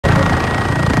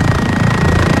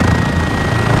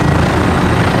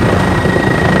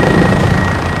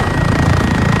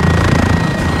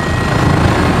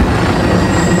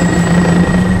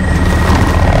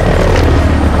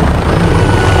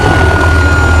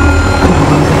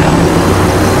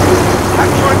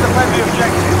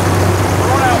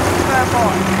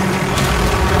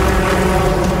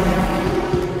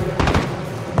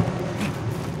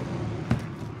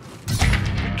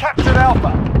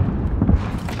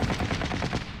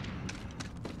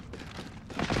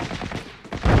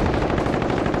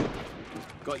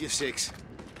Got your 6.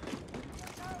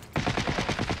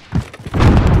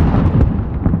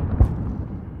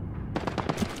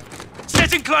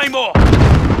 Setting Claymore!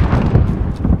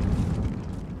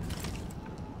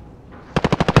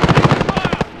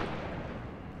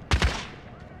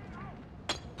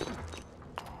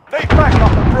 Need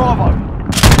backup at Bravo.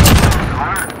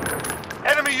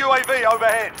 Enemy UAV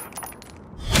overhead.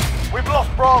 We've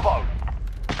lost Bravo.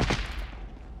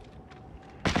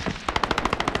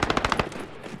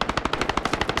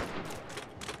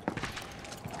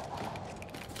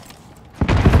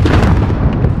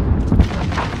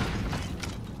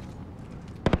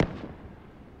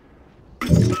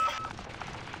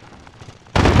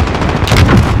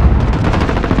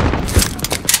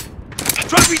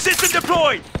 Trophy system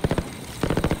deployed!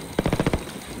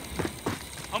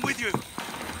 I'm with you.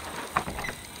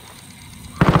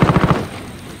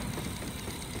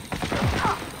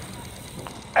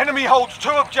 Enemy holds 2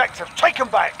 objectives. Take them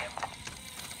back.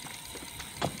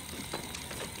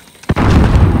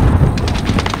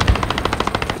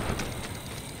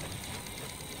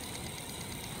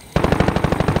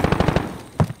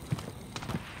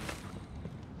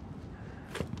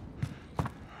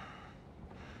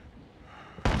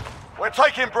 We're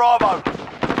taking Bravo.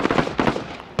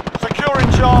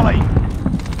 Securing Charlie.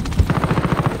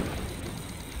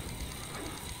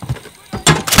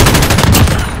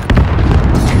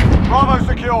 Bravo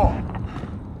secure.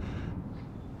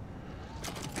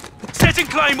 Setting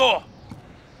Claymore!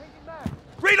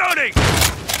 Reloading!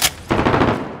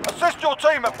 Assist your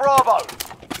team at Bravo.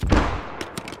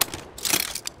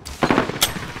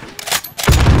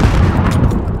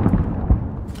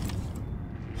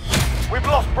 We've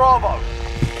lost Bravo.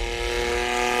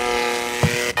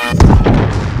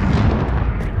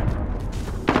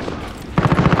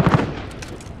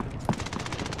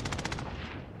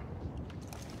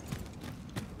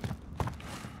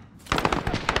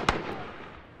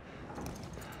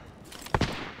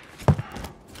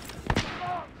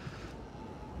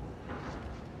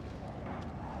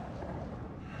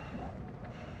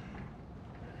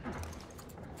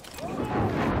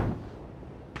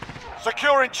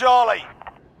 Securing Charlie.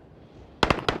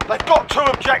 They've got 2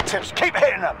 objectives. Keep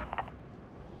hitting them.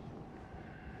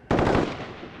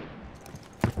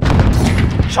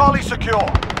 Charlie secure.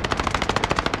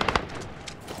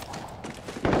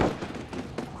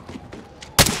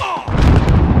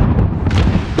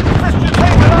 Assist your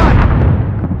team with aim.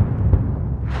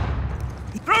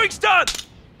 Throwing stun!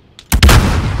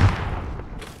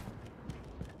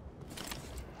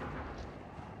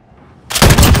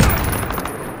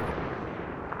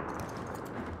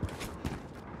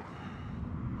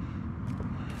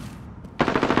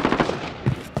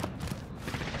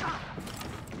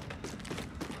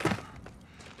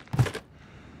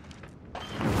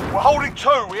 We're holding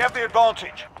 2. We have the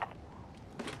advantage.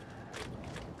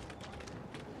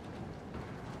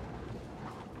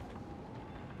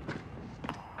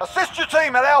 Assist your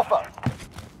team at Alpha.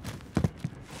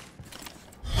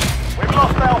 We've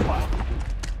lost Alpha.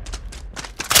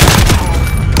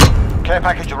 Care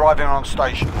package arriving on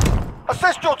station.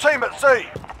 Assist your team at C.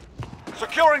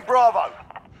 Securing Bravo.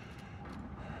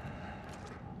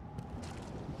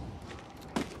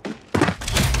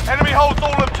 Enemy holds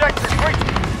all objectives.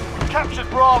 We've captured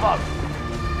Bravo.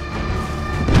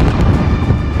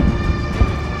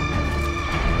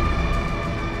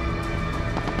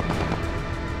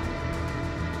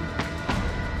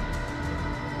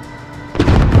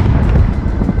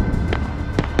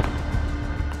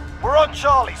 We're on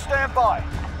Charlie. Stand by.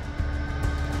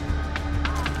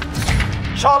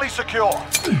 Charlie secure.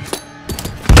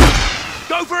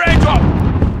 Go for airdrop!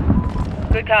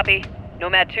 Good copy.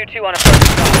 Nomad 2-2 on approach.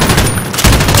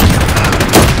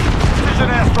 Precision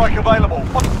airstrike available.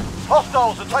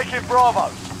 Hostiles are taking Bravo.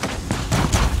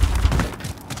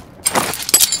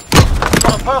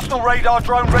 Got a personal radar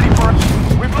drone ready for us.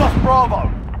 We've lost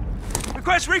Bravo.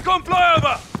 Request recon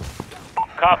flyover!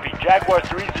 Copy. Jaguar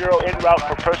 3-0 en route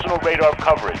for personal radar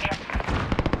coverage.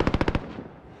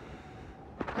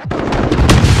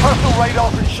 Personal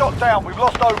radar's been shot down. We've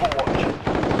lost Overwatch.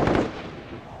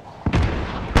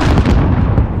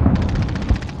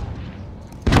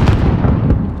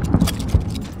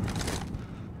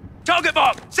 Target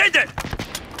mark! Send it!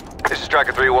 This is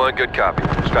Striker 3-1. Good copy.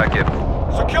 Strike in.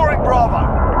 Securing Bravo.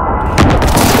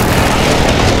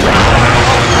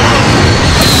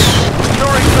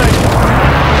 Securing C.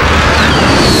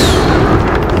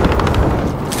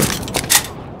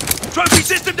 Trophy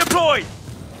system deployed!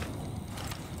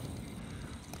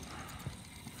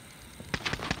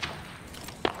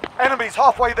 Enemies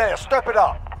halfway there. Step it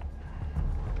up.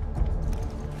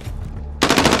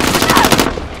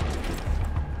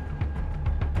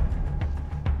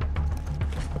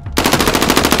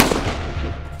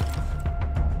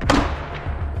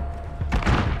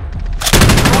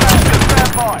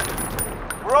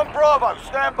 on Bravo,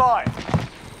 stand by.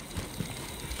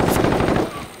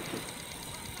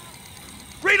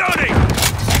 Reloading!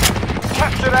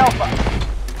 Captured Alpha.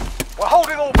 We're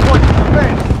holding all points to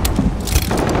defend.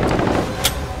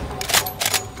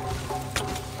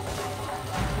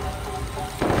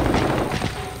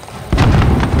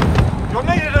 You're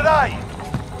needed at A.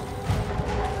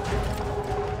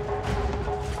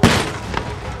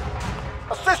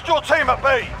 Assist your team at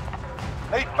B.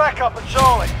 Need backup at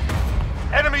Charlie.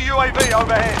 Enemy UAV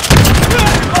overhead.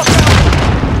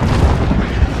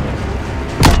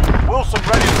 Wheelson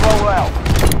ready to roll out.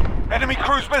 Enemy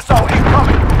cruise missile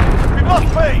incoming. We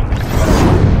must be.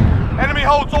 Enemy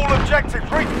holds all objectives.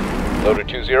 Loader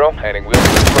 2-0, heading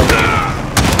Wheelson from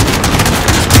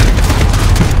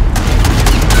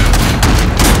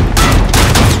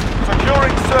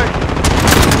Securing C.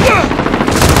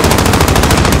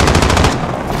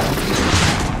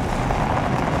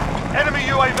 Enemy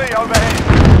UAV overhead.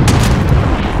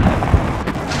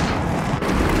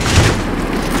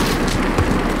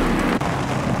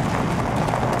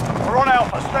 We're on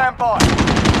Alpha, stand by.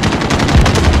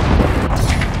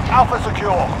 Alpha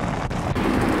secure.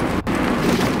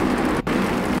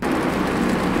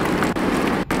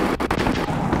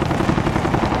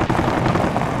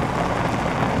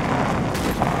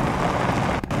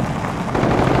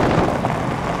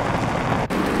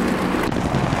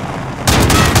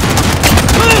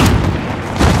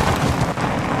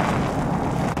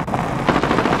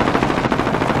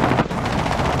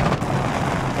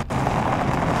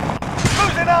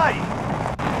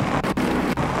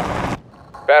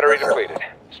 Battery depleted.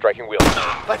 Striking Wheelson.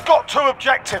 They've got 2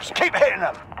 objectives. Keep hitting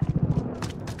them.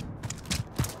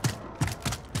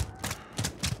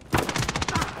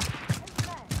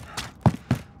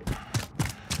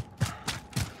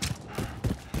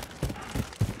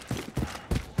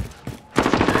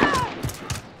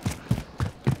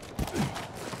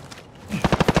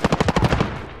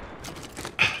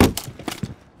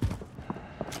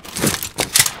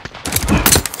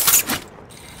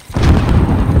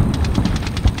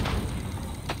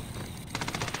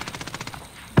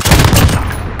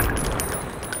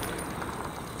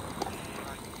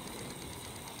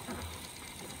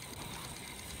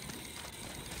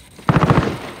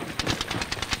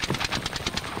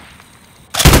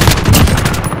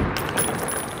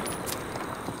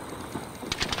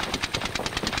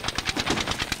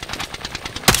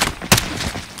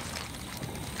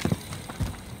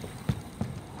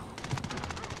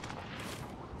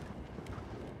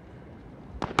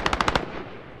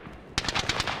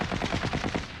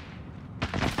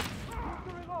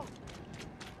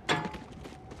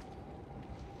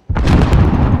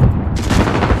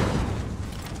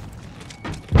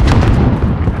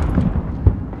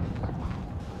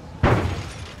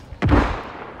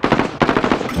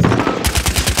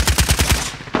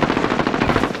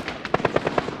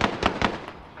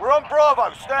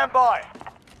 Bravo, stand by.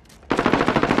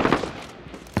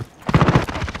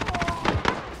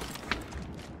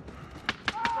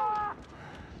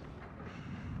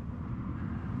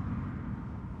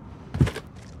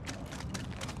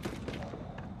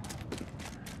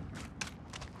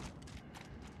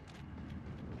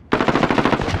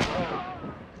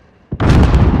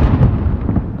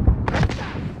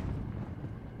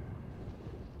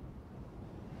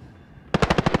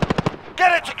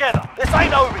 Get it together. This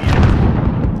ain't over yet.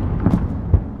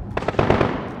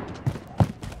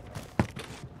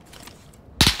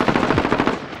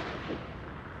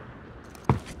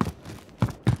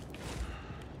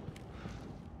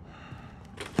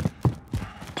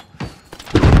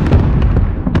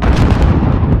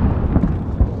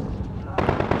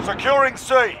 Securing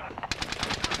C.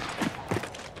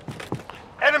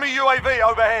 Enemy UAV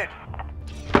overhead.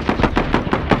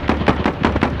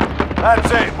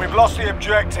 That's it, we've lost the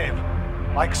objective.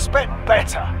 I expect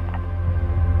better.